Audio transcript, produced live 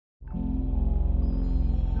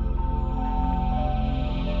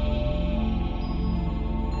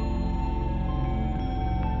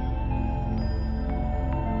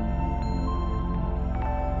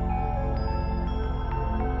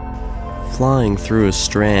flying through a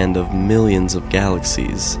strand of millions of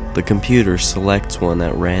galaxies, the computer selects one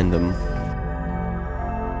at random.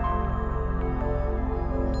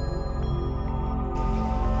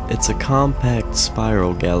 It's a compact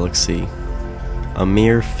spiral galaxy, a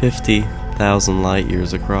mere 50,000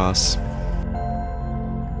 light-years across.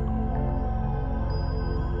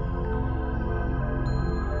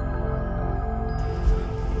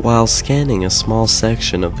 While scanning a small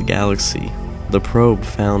section of the galaxy, the probe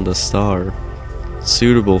found a star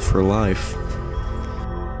suitable for life.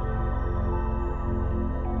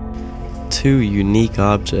 Two unique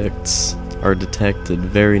objects are detected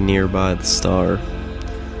very nearby the star: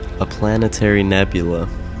 a planetary nebula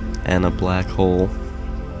and a black hole.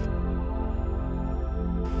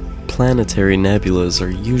 Planetary nebulas are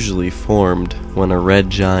usually formed when a red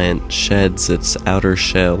giant sheds its outer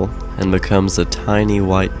shell and becomes a tiny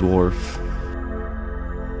white dwarf.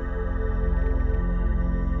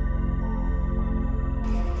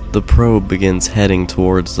 The probe begins heading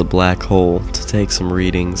towards the black hole to take some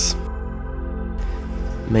readings.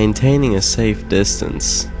 Maintaining a safe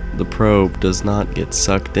distance, the probe does not get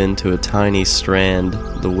sucked into a tiny strand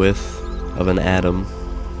the width of an atom.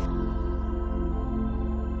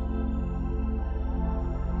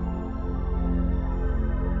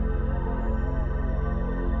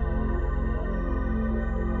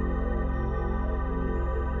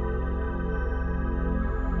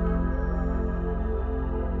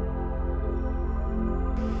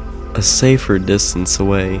 A safer distance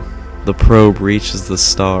away, the probe reaches the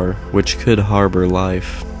star, which could harbor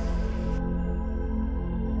life.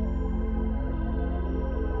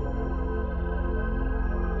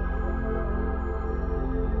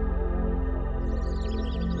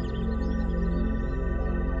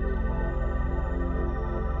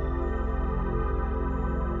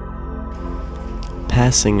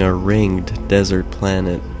 Passing a ringed desert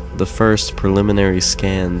planet, the first preliminary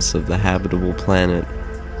scans of the habitable planet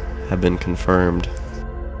have been confirmed.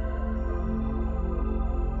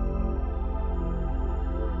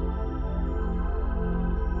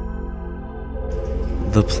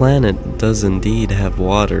 The planet does indeed have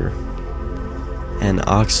water, and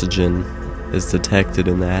oxygen is detected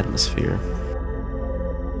in the atmosphere.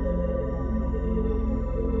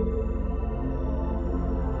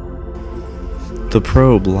 The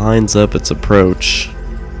probe lines up its approach.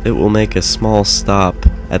 It will make a small stop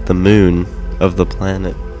at the moon of the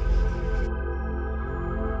planet.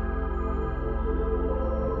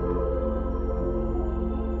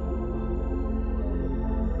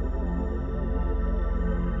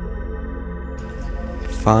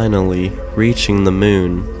 Finally, reaching the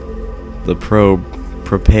moon, the probe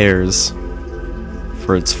prepares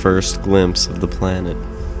for its first glimpse of the planet.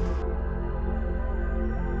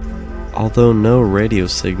 Although no radio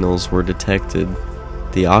signals were detected,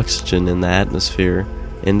 the oxygen in the atmosphere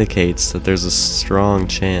indicates that there's a strong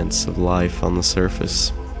chance of life on the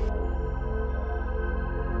surface.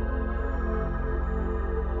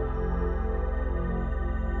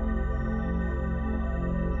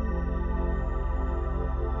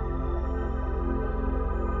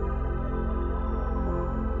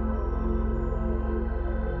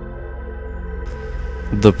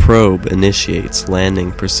 The probe initiates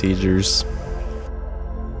landing procedures.